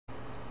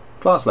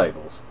Class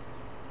labels.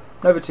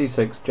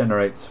 Nova-T6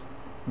 generates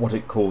what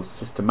it calls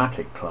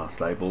systematic class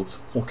labels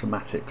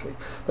automatically,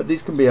 but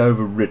these can be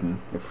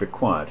overridden if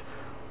required.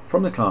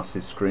 From the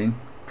classes screen,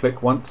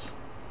 click once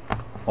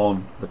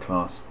on the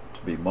class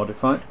to be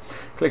modified,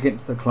 click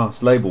into the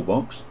class label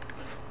box,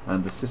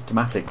 and the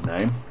systematic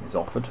name is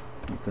offered.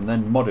 You can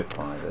then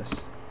modify this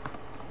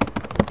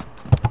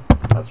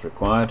as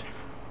required.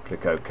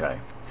 Click OK.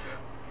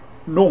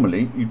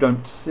 Normally you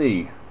don't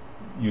see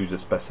user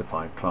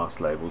specified class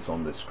labels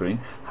on this screen.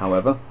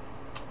 However,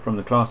 from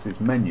the classes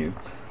menu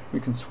we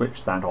can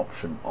switch that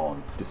option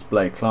on.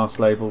 Display class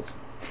labels,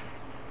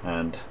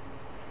 and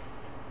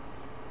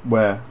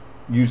where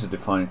user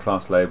defined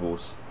class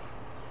labels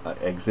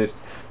exist,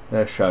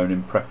 they're shown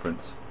in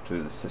preference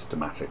to the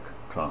systematic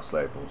class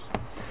labels.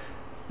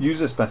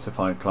 User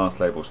specified class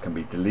labels can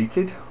be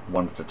deleted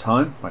one at a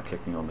time by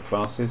clicking on the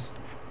classes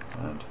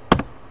and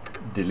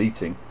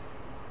deleting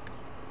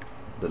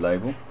the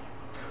label,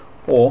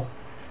 or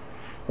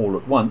all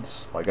at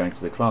once by going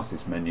to the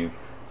classes menu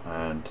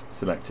and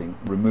selecting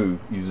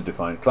remove user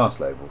defined class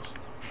labels,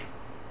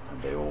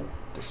 and they all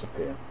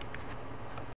disappear.